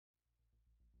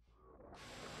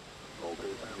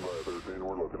and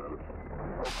we're looking at it.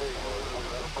 Okay,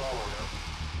 not a problem.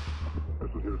 This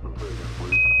is Houston, say again,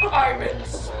 please. I'm in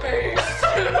space.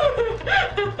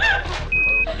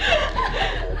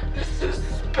 This is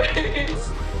space.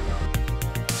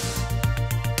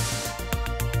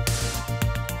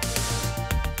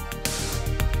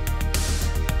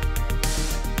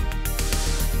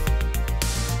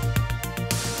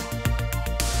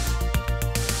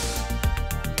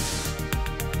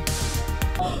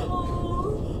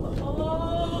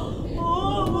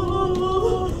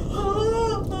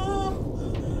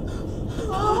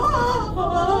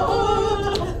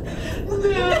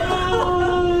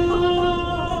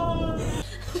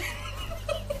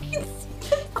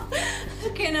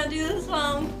 Can I do this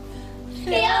song?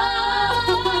 You're here.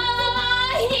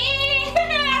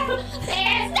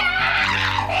 There's nothing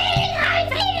I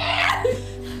fear.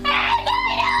 And I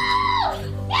know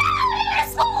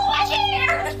there's so much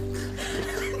here.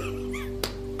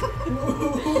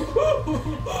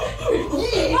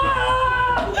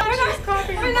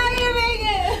 We're not gonna make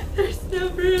it. There's no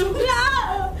room. No.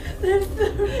 There's no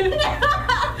room.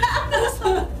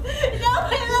 No,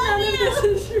 I love you. This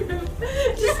is room.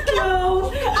 Just go.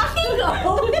 I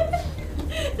know.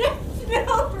 There's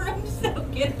no room, so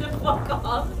get the fuck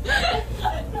off.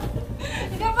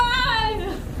 Goodbye.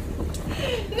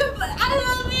 Goodbye. I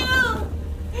love you.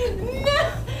 No.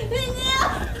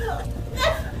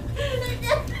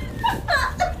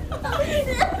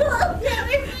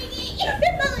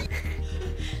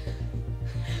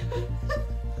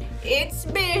 It's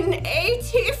been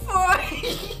 84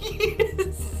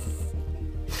 years.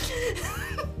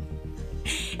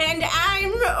 And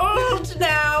I'm old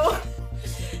now.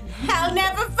 I'll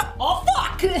never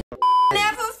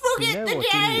never forget the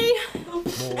day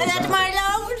that my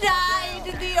love died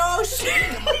in the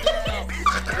ocean.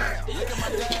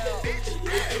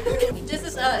 This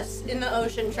is us in the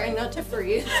ocean trying not to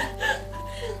freeze.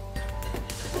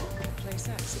 Place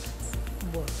accidents.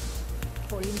 Work.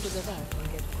 For him to survive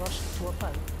and get crushed to a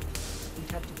pulp,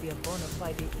 it had to be a bona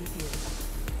fide idiot.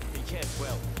 He cared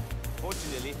well.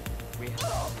 Fortunately, we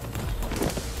have.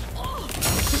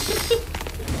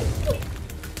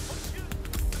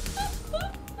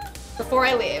 Before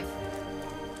I leave,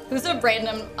 who's a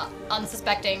random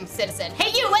unsuspecting citizen?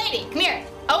 Hey, you lady, come here.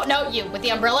 Oh, no, you with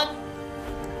the umbrella.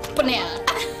 Banana.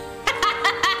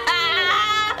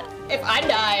 If I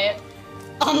die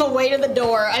on the way to the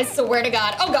door, I swear to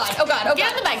God. Oh God, oh God, oh God. Get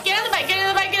on the bike, get on the bike, get on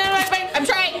the bike, get on the bike. I'm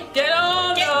trying. Get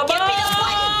on the bike. Get me the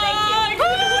bike. Thank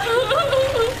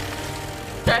you.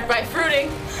 Drive-by fruiting.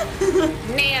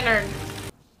 Nanner.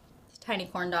 Tiny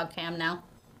corn dog cam now.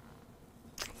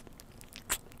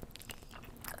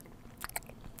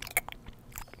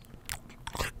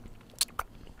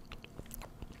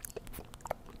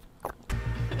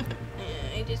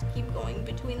 I just keep going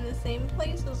between the same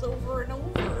places over and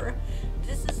over.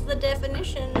 This is the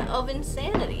definition of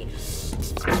insanity.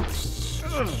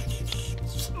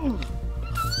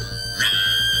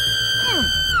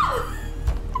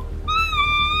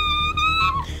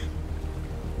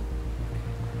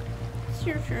 It's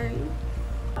your turn.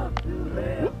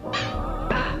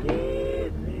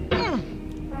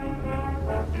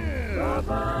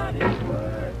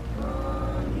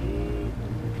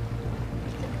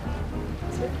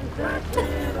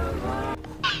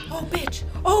 Oh, bitch.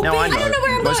 Oh, Now bitch. I know, don't know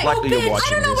where I'm most going. likely Oh, you're bitch.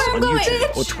 watching I don't know this where on I'm going. YouTube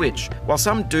or Bitch. Twitch, while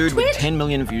some dude with Twitch? 10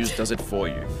 million views does it for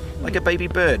you. Like a baby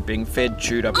bird being fed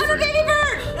chewed up I'm a food. baby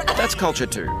bird. That's culture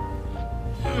too.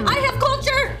 I have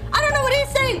culture. I don't know what he's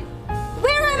saying.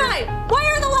 Where am I? Why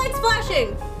are the lights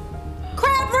flashing?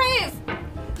 Crab rave.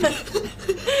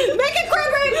 Make it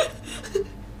crab rave.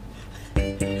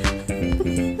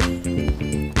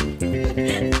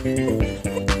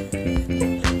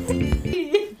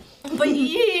 But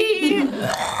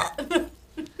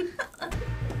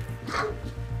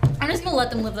I'm just gonna let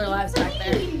them live their lives back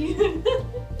there.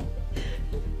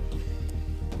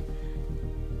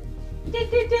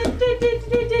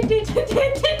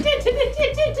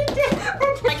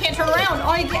 I can't turn around.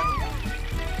 Oh,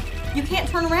 you can't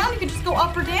turn around. You can just go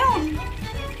up or down. You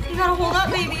gotta hold up,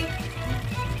 baby.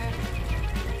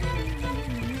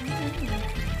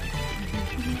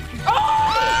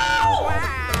 Oh!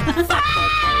 Fuck!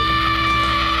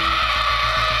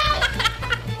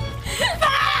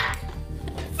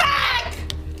 Fuck!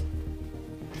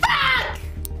 Fuck!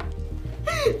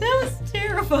 that was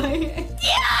terrifying.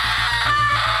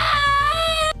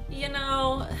 You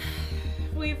know,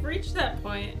 we've reached that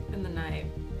point in the night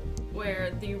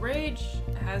where the rage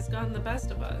has gotten the best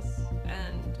of us,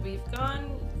 and we've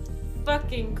gone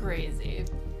fucking crazy.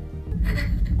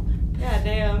 God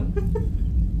damn.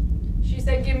 She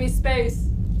said, give me space.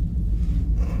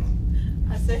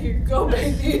 say, here you go,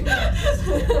 baby.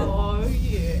 Oh,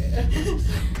 yeah.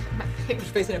 Put your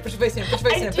face in it, put your face in it, put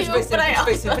your face in it, put your face in it, put your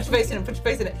face in it, put your face in it, put your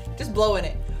face in it. Just blow in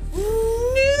it.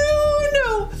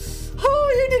 No. Oh,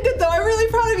 you did good though. I'm really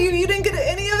proud of you. You didn't get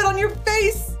any of it on your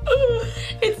face.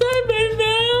 It's on my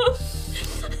mouth.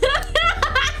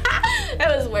 That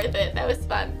was worth it. That was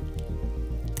fun.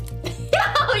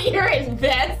 Oh, you're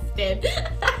invested.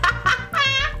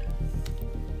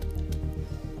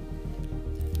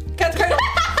 Cat's cradle.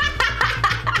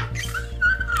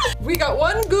 We got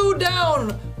one goo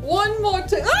down. One more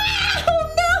time. Ah! Oh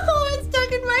no! It's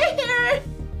stuck in my hair.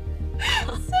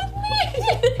 Sydney!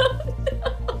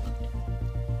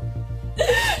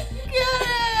 Get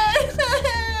it!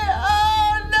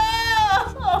 Oh no!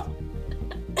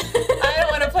 I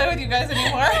don't want to play with you guys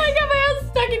anymore. I got my hand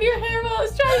stuck in your hair while I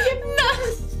was trying to get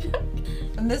nuts stuck.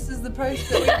 And this is the price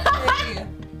that we pay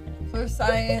for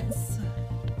science.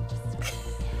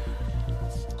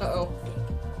 Uh-oh.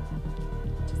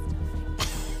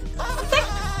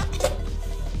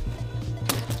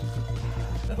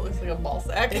 That looks like a ball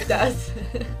sack. It does.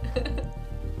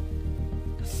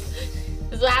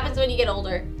 This is what happens when you get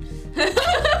older.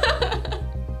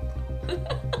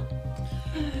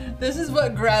 This is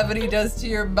what gravity does to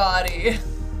your body.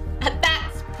 At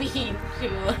that speed,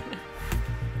 too.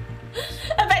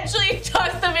 Eventually you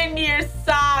toss them into your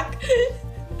sock.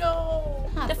 No.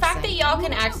 The fact that y'all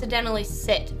can accidentally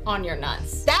sit on your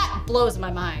nuts. That blows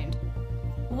my mind.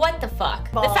 What the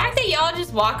fuck? Balls. The fact that y'all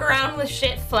just walk around with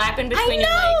shit flapping between your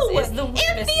legs is the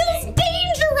weirdest thing.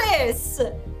 dangerous.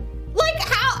 Like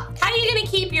how How are you gonna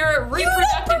keep your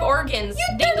reproductive organs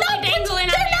dangling out of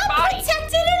your body?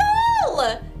 protected at all.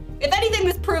 If anything,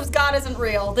 this proves God isn't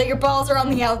real, that your balls are on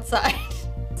the outside.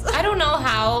 I don't know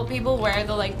how people wear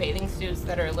the like bathing suits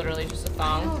that are literally just a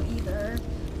thong. I don't either.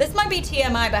 This might be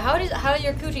TMI, but how did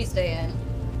your coochie stay in?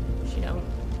 She don't.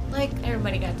 Like,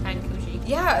 Everybody got tiny coochie.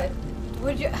 yeah.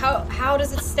 How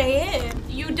does it stay in?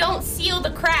 You don't seal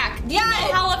the crack. Yeah. You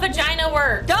know how a vagina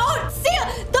works. Don't seal.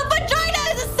 The vagina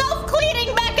is a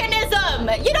self-cleaning mechanism.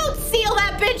 You don't seal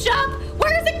that bitch up.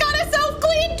 Where is it gonna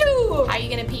self-clean to? How are you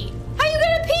gonna pee? How you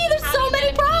gonna pee? There's How so you many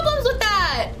gonna pee? problems with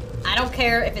that. I don't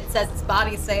care if it says it's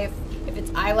body safe, if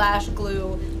it's eyelash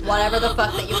glue, whatever the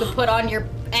fuck that you can put on your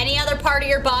any other part of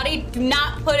your body. Do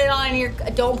not put it on your.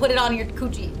 Don't put it on your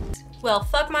coochie. Well,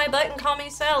 fuck my butt and call me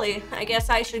Sally. I guess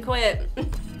I should quit.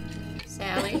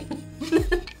 Sally.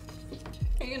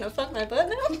 Are you gonna fuck my butt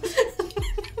now?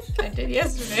 I did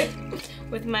yesterday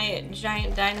with my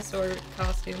giant dinosaur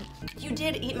costume. You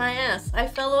did eat my ass. I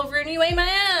fell over and you ate my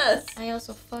ass. I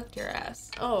also fucked your ass.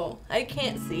 Oh, I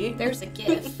can't see. There's a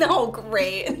gift. No,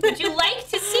 great. Would you like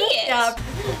to see it? Yeah.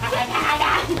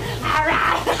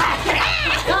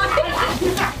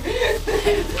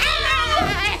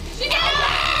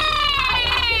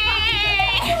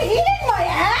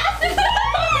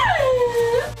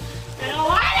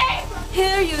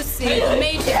 Here you see the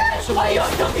major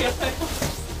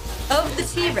of the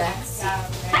T-Rex.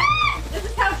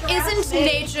 Isn't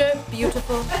nature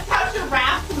beautiful? That's how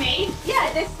giraffes mate.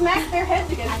 Yeah, they smack their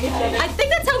heads against each other. I think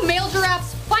that's how male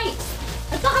giraffes fight.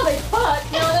 That's not how they fuck.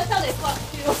 No, that's how they fuck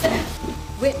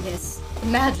too. Witness the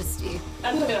majesty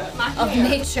of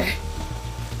nature.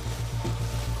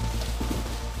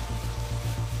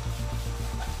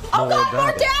 Oh God,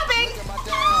 more dabbing!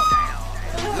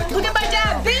 Look at my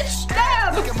dab, bitch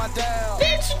dab! Look at my dab.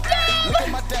 Bitch dab! Look at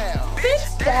my dab.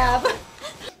 Bitch dab!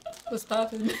 What's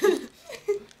poppin'?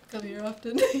 Come here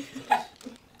often.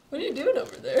 What are you doing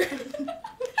over there?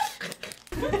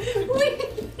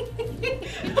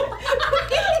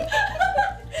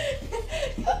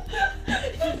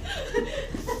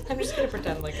 I'm just gonna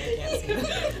pretend like I can't see this.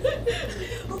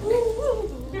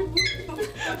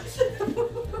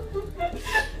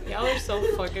 Y'all are so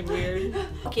fucking weird.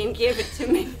 Fucking give it to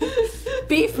me.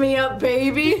 Beef me up,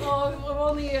 baby. Oh, I've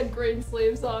only had grain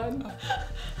sleeves on.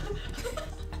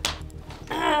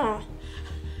 I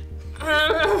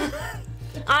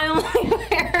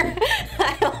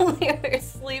only wear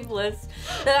sleeveless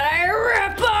that I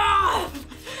rip off.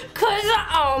 Cause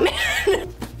oh man.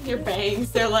 Your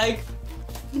bangs, they're like.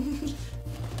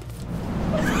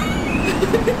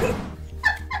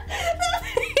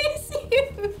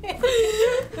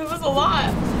 It was a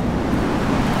lot.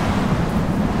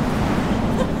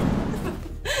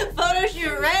 Photo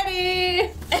shoot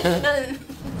ready.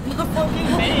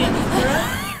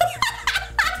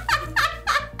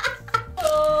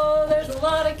 Oh, there's a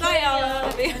lot of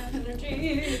chaos.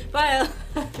 Bye, I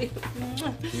love you.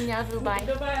 Yeah, bye.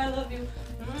 Goodbye, I love you.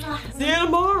 See you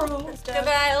tomorrow.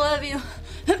 Goodbye, I love you.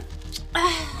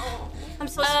 I'm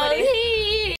so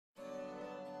sweaty.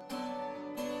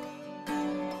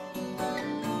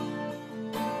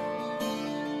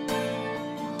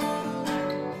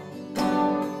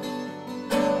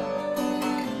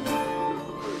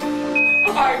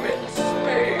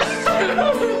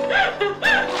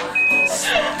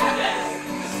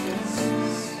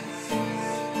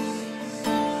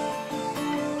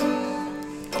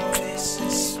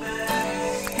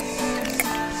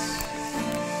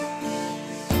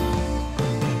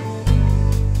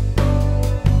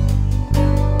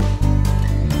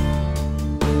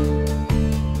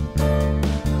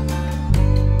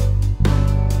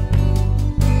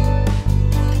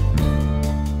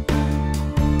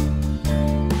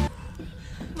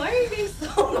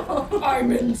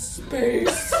 I'm in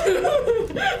space.